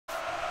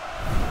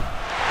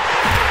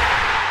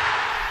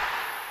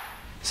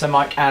So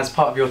Mike, as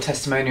part of your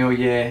testimonial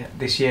year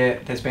this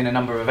year, there's been a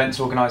number of events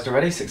organised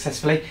already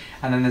successfully,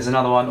 and then there's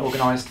another one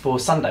organised for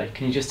Sunday.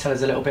 Can you just tell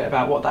us a little bit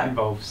about what that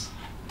involves?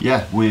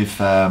 Yeah,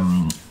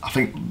 I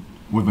think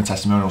with my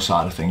testimonial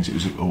side of things, it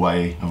was a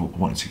way of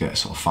wanting to get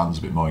sort of fans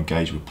a bit more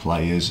engaged with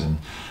players and,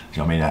 you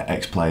know what I mean,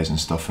 ex-players and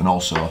stuff, and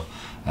also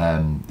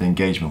the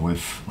engagement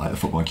with like the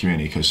footballing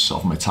community, because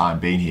sort of my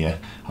time being here,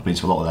 I've been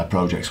to a lot of their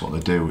projects, what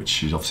they do,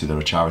 which is obviously they're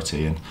a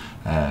charity,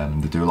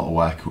 and they do a lot of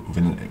work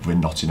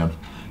within Nottingham,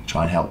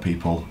 try and help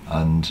people,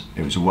 and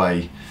it was a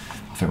way,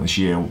 I think this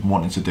year,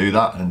 wanting to do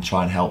that and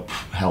try and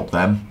help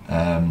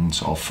them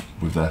sort of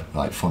with their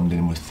like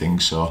funding with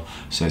things. So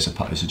it's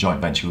a joint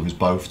venture with us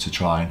both to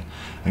try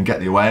and get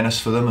the awareness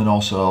for them, and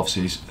also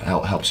obviously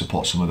help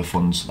support some of the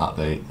funds that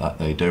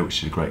they do,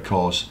 which is a great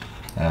cause.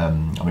 I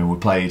mean,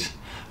 I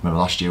remember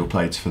last year we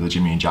played for the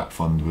Jimmy and Jack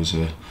Fund. It was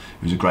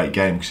a great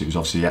game because it was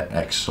obviously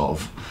ex sort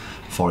of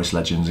Forest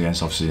Legends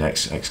against obviously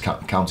ex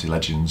county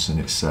legends, and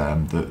it's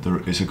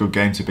a good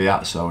game to be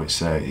at. So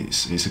it's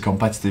a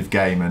competitive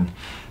game,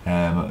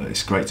 and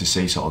it's great to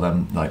see sort of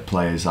them like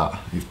players that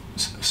you've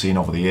seen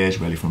over the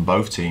years really from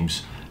both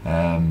teams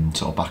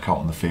sort of back out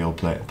on the field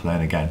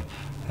playing again.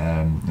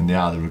 And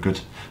they're a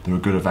good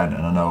event,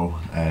 and I know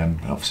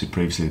obviously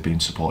previously they've been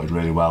supported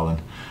really well,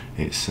 and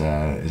it's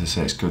as I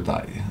say, it's good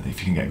that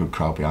if you can get a good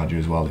crowd behind you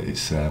as well,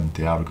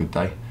 they are a good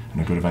day and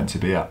a good event to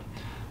be at.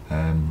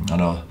 I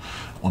know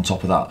on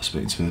top of that,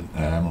 speaking to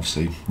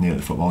obviously near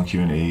the footballing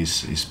community,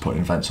 is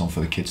putting events on for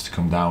the kids to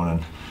come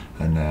down,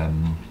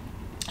 and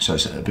so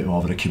it's a bit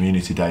more of a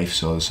community day,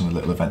 so there's some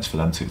little events for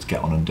them to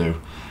get on and do.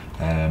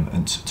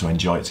 And to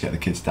enjoy it, to get the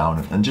kids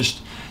down, and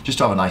just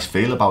to have a nice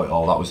feel about it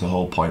all. That was the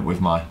whole point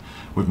with my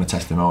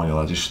testimonial.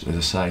 As I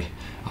say,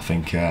 I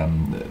think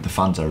the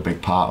fans are a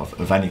big part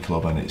of any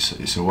club, and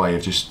it's a way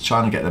of just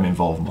trying to get them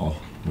involved more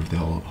with the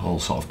whole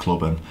sort of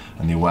club, and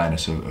the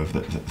awareness of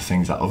the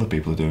things that other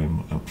people are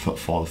doing for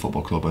the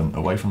football club and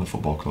away from the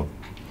football club.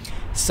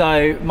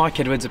 So Mike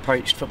Edwards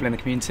approached football in the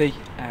community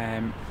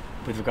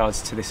with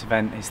regards to this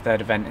event, his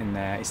third event in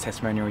his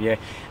testimonial year.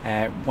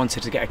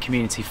 Wanted to get a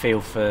community feel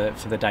for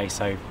the day,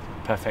 so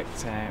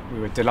perfect. We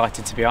were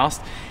delighted to be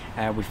asked.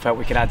 We felt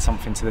we could add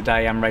something to the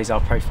day and raise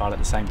our profile at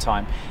the same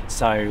time.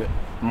 So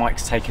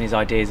Mike's taken his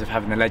ideas of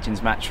having the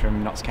Legends match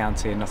from Notts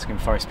County and Nottingham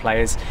Forest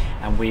players,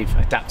 and we've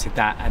adapted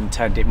that and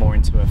turned it more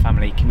into a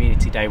family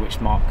community day, which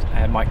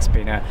Mike's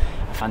been a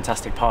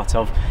fantastic part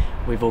of.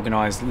 We've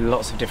organised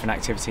lots of different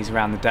activities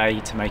around the day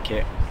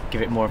to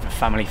give it more of a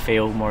family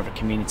feel, more of a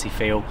community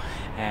feel,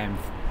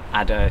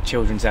 add a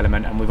children's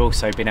element, and we've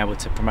also been able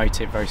to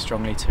promote it very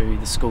strongly to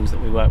the schools that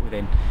we work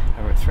within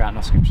throughout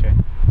Nottinghamshire.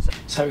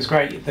 So it was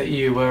great that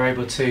you were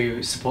able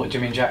to support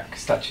Jimmy and Jack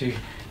Statue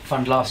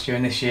Fund last year,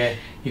 and this year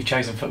you've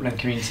chosen Football in the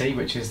Community,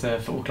 which is the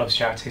football club's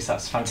charity, so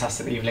that's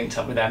fantastic that you've linked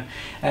up with them.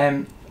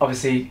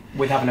 Obviously,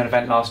 with having an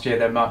event last year,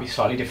 there might be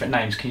slightly different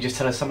names. Can you just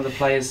tell us some of the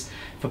players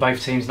for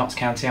both teams, Notts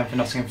County and for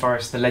Nottingham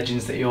Forest, the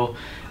legends that you're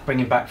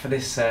bringing back for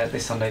this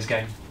Sunday's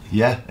game?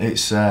 Yeah,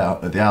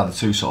 they are the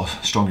two sort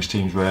of strongest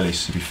teams really,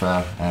 to be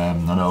fair. I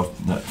know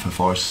that for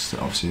Forest,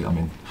 obviously, I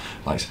mean,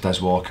 like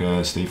Des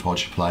Walker, Steve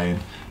Hodge playing.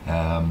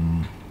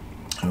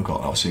 We've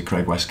got obviously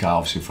Craig Westcar,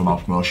 obviously from our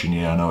promotion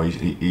year. I know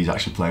he's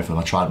actually playing for them.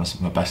 I tried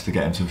my best to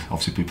get him to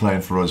obviously be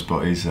playing for us,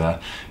 but he's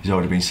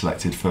already been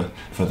selected for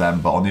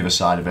them. But on the other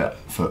side of it,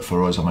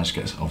 for us, I managed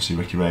to get obviously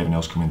Ricky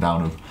Ravenhill's coming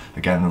down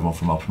again, another one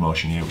from our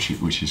promotion year,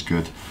 which is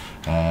good.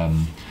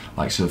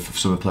 Like so for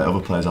some of the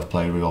other players I've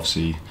played with,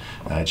 obviously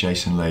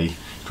Jason Lee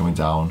coming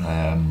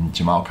down,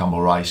 Jamal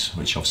Campbell-Ryce,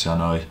 which obviously I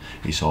know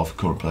he's sort of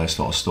current player,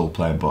 still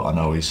playing, but I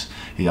know he's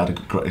got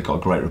a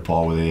great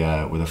rapport with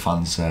the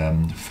fans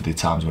for the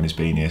times when he's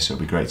been here, so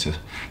it'd be great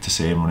to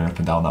see him running up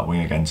and down that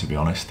wing again, to be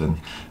honest. And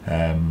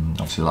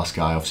obviously the last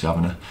guy obviously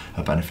having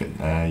a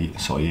benefit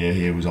sort of year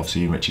here was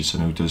obviously Richardson,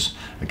 who does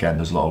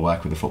a lot of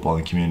work with the football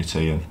in the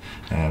community, and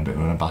a bit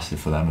of an ambassador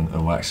for them,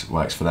 and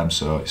works for them.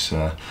 So it's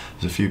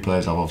there's a few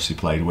players I've obviously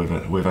played with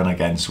and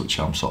against, which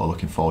I'm sort of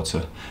looking forward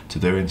to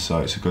doing. So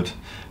it's going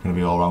to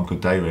be all round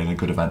good day really, and a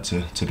good event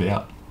to be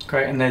at.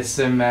 Great, and there's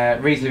some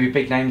reasonably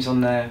big names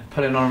on there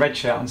pulling on a red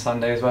shirt on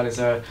Sunday as well. Is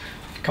there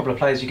a couple of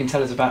players you can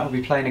tell us about who'll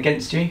be playing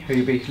against you, who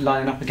you'll be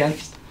lining up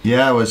against?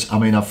 Yeah,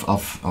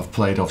 I've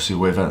played obviously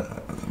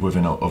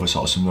within other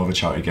sort of some other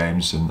charity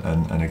games and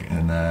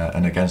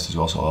against as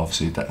well. So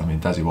obviously,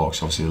 Desi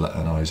Walks, obviously,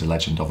 I know he's a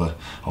legend of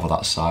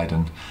that side,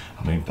 and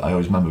I mean, I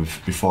always remember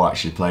before I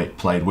actually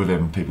played with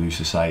him, people used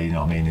to say, you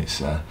know what I mean, it's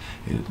sort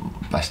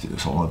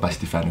of one of the best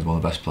defenders, one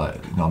of the best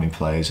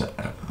players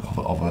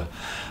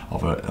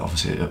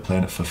obviously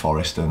playing it for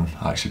Forest, and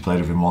I actually played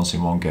with him once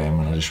in one game,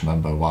 and I just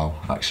remember, wow,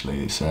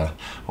 actually, it's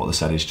what they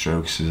said is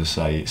true, because as I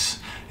say,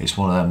 it's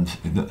one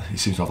of them. He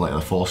seems to have like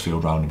a force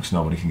field around him, because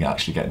nobody can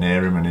actually get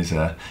near him, and he's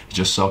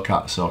just so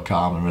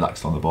calm and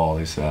relaxed on the ball.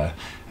 As I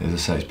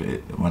say,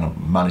 when I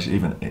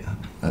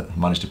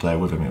managed to play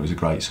with him, it was a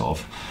great sort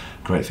of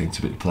great thing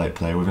to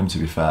play with him, to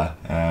be fair.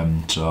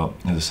 So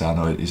as I say, I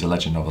know he's a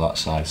legend over that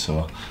side,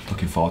 so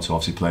looking forward to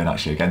obviously playing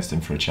actually against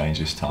him for a change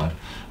this time.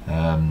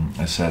 As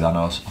I said,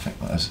 I think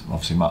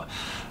obviously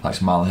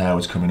Mal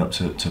Harewood's coming up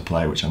to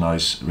play, which I know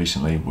is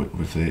recently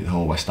with the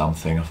whole West Ham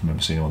thing. I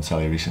remember seeing him on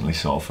telly recently,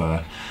 sort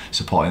of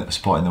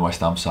supporting the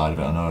West Ham side of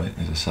it. I know,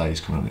 as I say,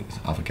 he's coming up to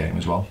have a game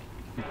as well.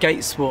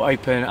 Gates will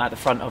open at the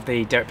front of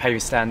the Derek Pavey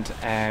stand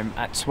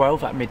at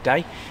 12 at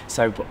midday,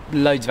 so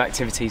loads of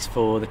activities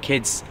for the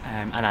kids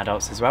and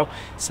adults as well.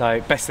 So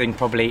best thing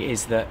probably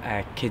is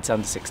that kids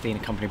under 16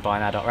 accompanied by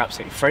an adult are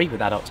absolutely free,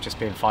 with adults just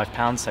being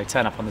 £5, so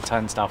turn up on the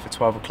turnstile for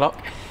 12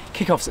 o'clock.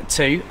 Kick-off's at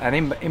 2, and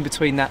in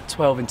between that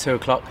 12 and 2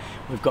 o'clock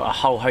we've got a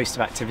whole host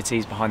of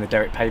activities behind the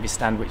Derek Pavey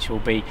stand, which will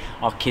be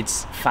our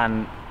kids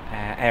fan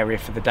area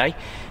for the day.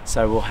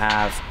 So we'll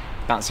have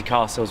bouncy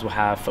castles, we'll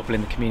have football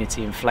in the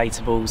community,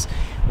 inflatables,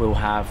 we'll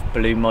have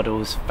balloon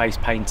models, face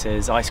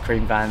painters, ice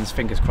cream vans,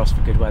 fingers crossed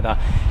for good weather,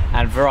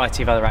 and a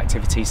variety of other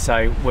activities.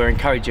 So we're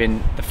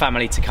encouraging the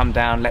family to come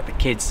down, let the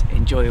kids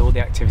enjoy all the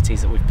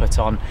activities that we've put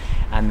on,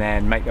 and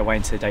then make their way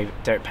into the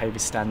Derek Pavey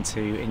stand to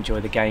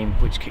enjoy the game,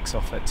 which kicks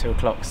off at 2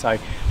 o'clock. So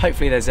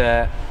hopefully there's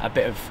a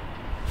bit of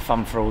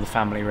fun for all the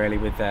family really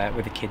with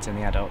the kids and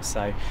the adults.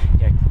 So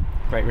yeah,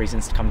 great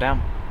reasons to come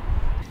down.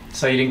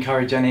 So you'd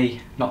encourage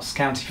any Notts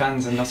County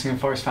fans and Nottingham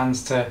Forest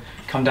fans to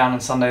come down on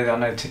Sunday? I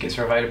know tickets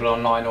are available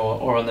online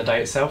or on the day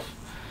itself.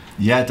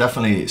 Yeah,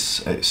 definitely.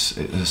 It's as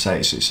I say,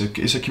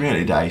 it's a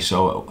community day,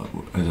 so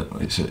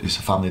it's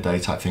a family day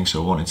type thing.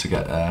 So wanting to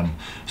get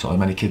sort of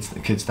many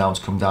kids down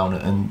to come down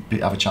and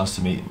have a chance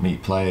to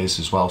meet players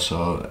as well.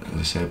 So as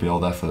I say, be all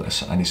there for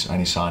any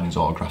signings,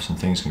 autographs and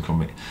things. Can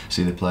come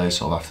see the players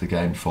sort of after the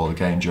game, before the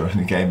game, during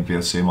the game, be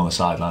able to see them on the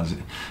sidelines,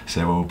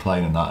 say when we're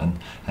playing and that. And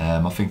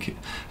I think,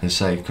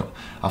 as I say,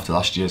 after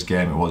last year's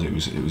game, it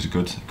was a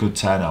good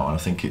turnout, and I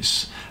think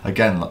it's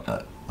again.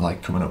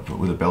 Like coming up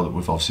with a build-up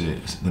with obviously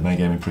the main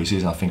game in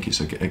pre-season, I think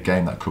it's a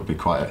game that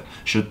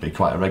should be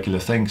quite a regular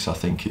thing. So I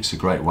think it's a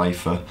great way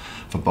for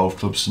both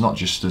clubs, not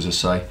just as I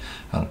say,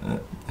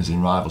 as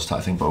in rivals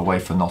type thing, but a way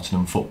for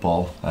Nottingham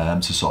football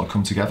to sort of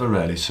come together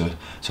really to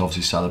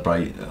obviously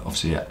celebrate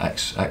obviously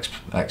ex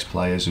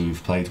players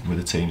who've played with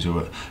the teams who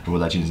were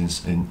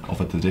legends in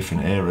of the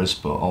different eras,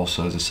 but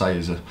also as I say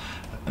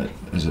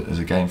as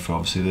a game for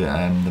obviously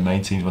the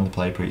main teams when they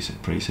play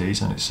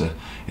pre-season. It's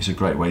a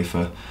great way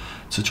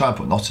to try and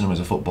put Nottingham as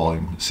a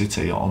footballing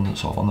city on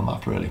the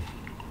map really.